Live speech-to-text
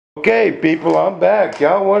Okay, people, I'm back.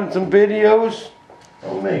 Y'all want some videos?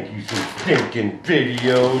 I'll make you some stinking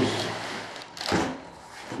videos.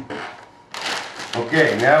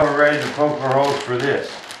 Okay, now we're ready to poke our holes for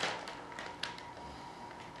this.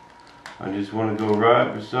 I just want to go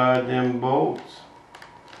right beside them bolts.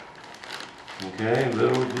 Okay,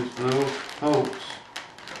 just little pokes.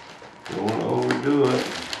 Don't want to overdo it.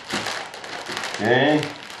 Okay,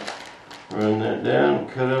 run that down and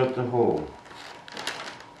cut out the hole.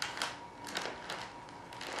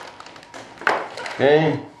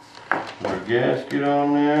 Okay, put a gasket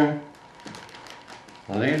on there.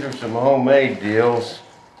 Now these are some homemade deals.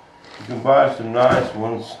 You can buy some nice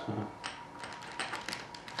ones,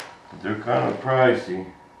 but they're kind of pricey.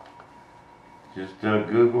 Just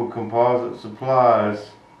Google composite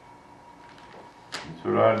supplies. That's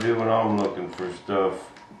what I do when I'm looking for stuff.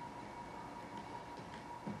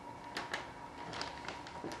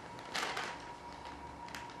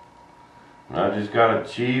 And I just got a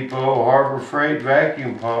cheap old Harbor Freight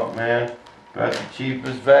vacuum pump, man. About the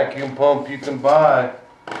cheapest vacuum pump you can buy.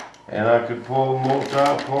 And I could pull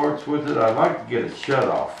multi-ports with it. I'd like to get a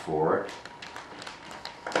shut-off for it.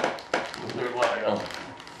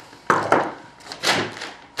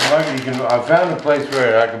 I found a place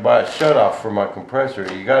where I could buy a shut-off for my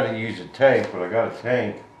compressor. You got to use a tank, but I got a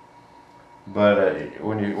tank. But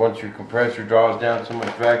once your compressor draws down so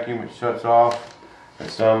much vacuum, it shuts off. And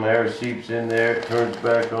some air seeps in there, it turns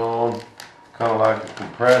back on, kind of like a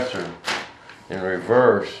compressor in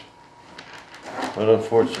reverse. But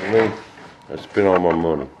unfortunately, I spent all my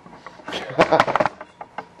money.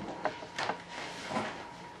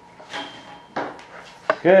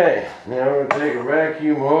 Okay, now we're going to take a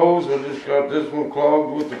vacuum hose. I just got this one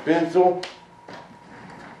clogged with a pencil.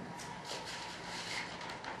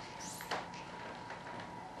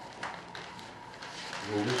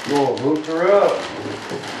 We're just going to hook her up.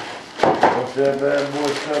 Once that bad boy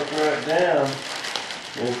sucks right down,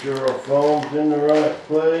 make sure our foam's in the right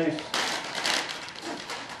place.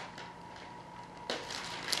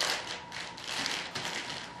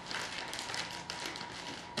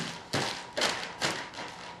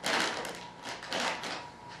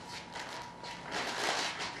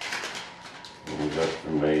 And that's the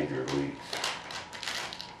major leaks.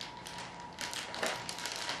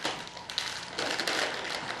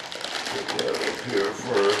 Put that up here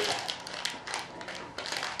first.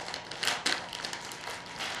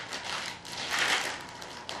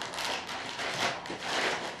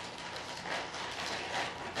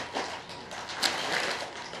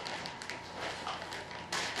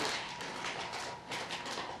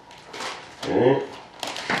 Okay.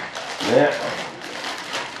 Now,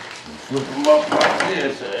 flip them up like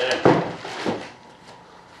this.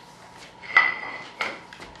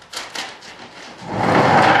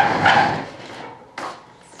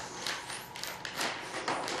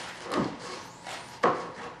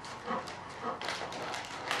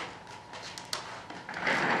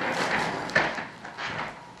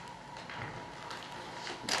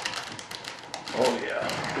 Oh yeah.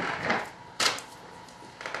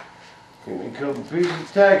 Get me a couple pieces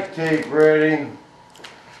of tack tape ready.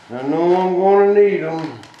 I know I'm going to need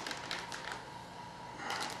them.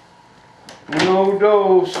 No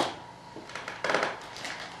dose.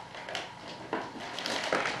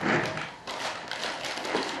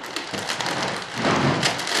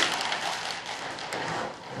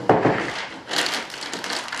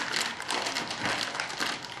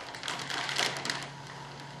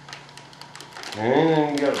 And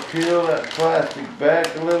then you got to peel that plastic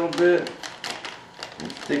back a little bit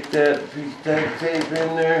and stick that piece of tape tape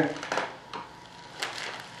in there.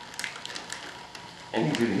 And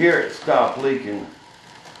you can hear it stop leaking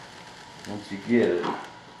once you get it.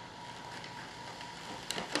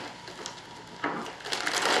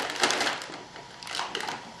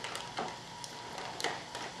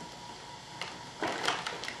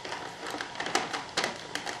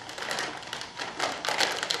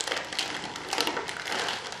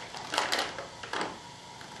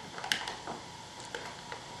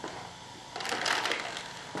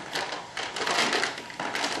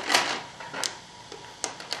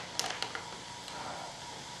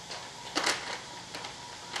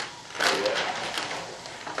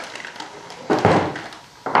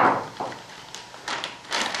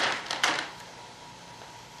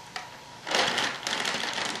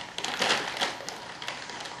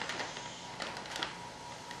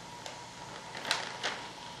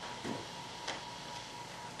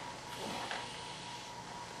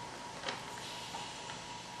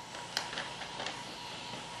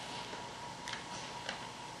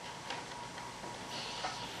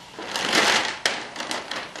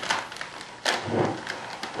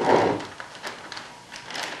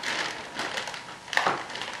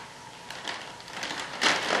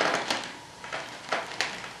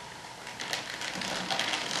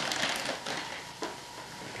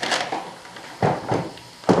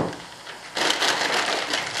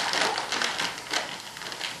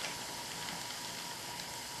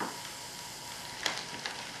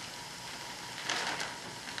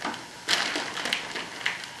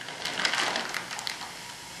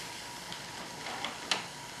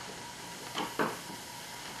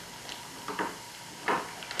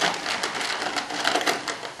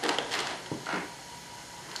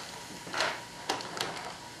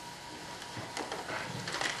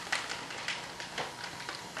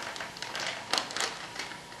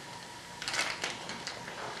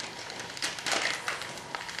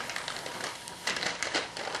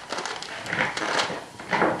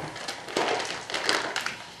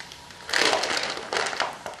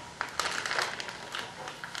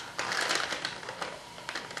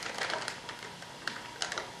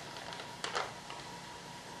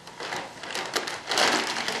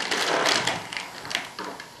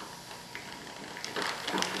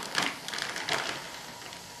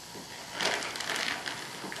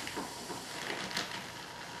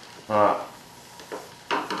 hot.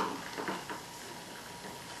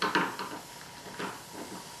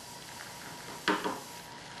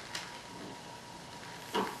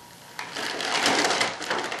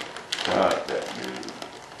 Hot, that dude.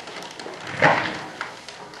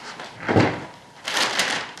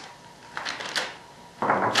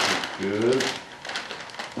 Good.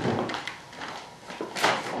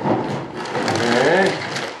 Okay.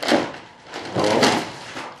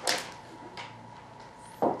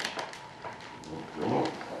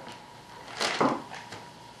 Oh.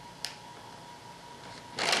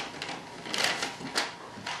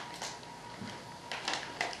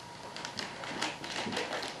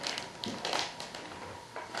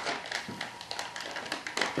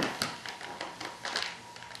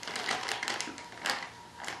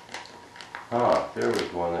 Ah, there was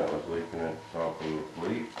one that was leaking at the top of the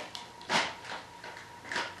leak.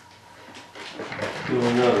 Let's do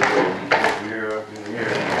another one up here, up in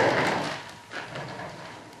here.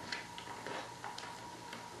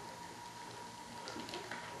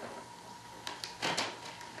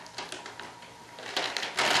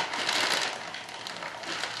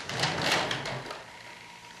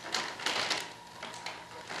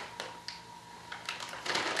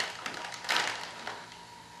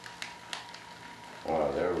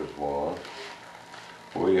 Ah, there was one.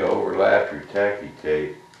 Where you overlap your tacky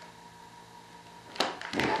tape.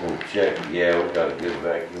 Just gonna check. Yeah, we got a good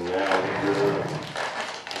vacuum now. We're good.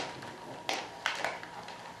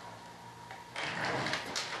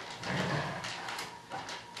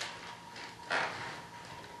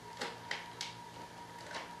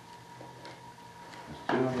 Let's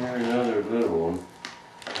do here another little one.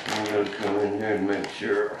 I'm gonna come in here and make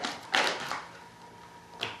sure.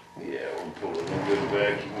 Yeah, we'll pull it a good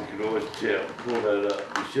vacuum. You can always tell. Pull that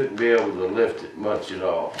up. You shouldn't be able to lift it much at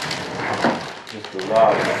all. Just a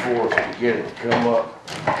lot of force to get it to come up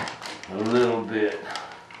a little bit.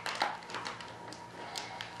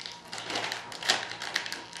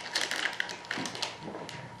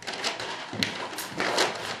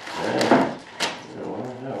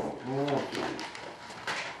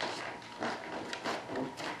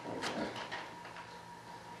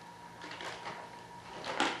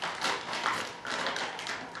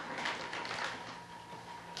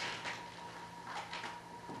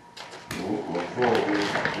 My foam is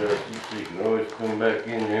adjusted, so you can always come back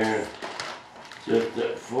in here and adjust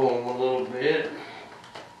that foam a little bit.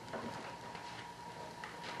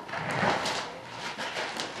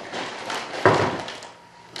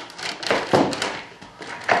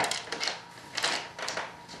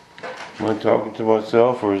 Am I talking to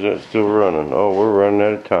myself or is that still running? Oh, we're running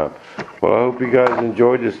out of time. Well, I hope you guys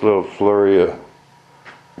enjoyed this little flurry of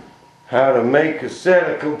how to make a set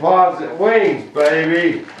of composite wings,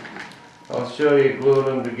 baby. I'll show you gluing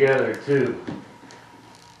them together too.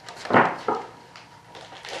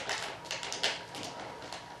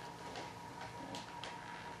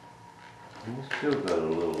 You still got a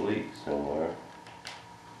little leak somewhere.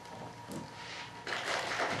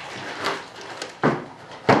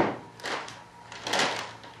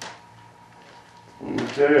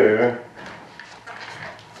 Right there.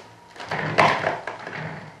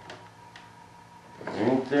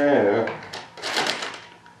 Right there.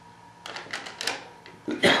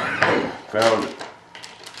 Found it.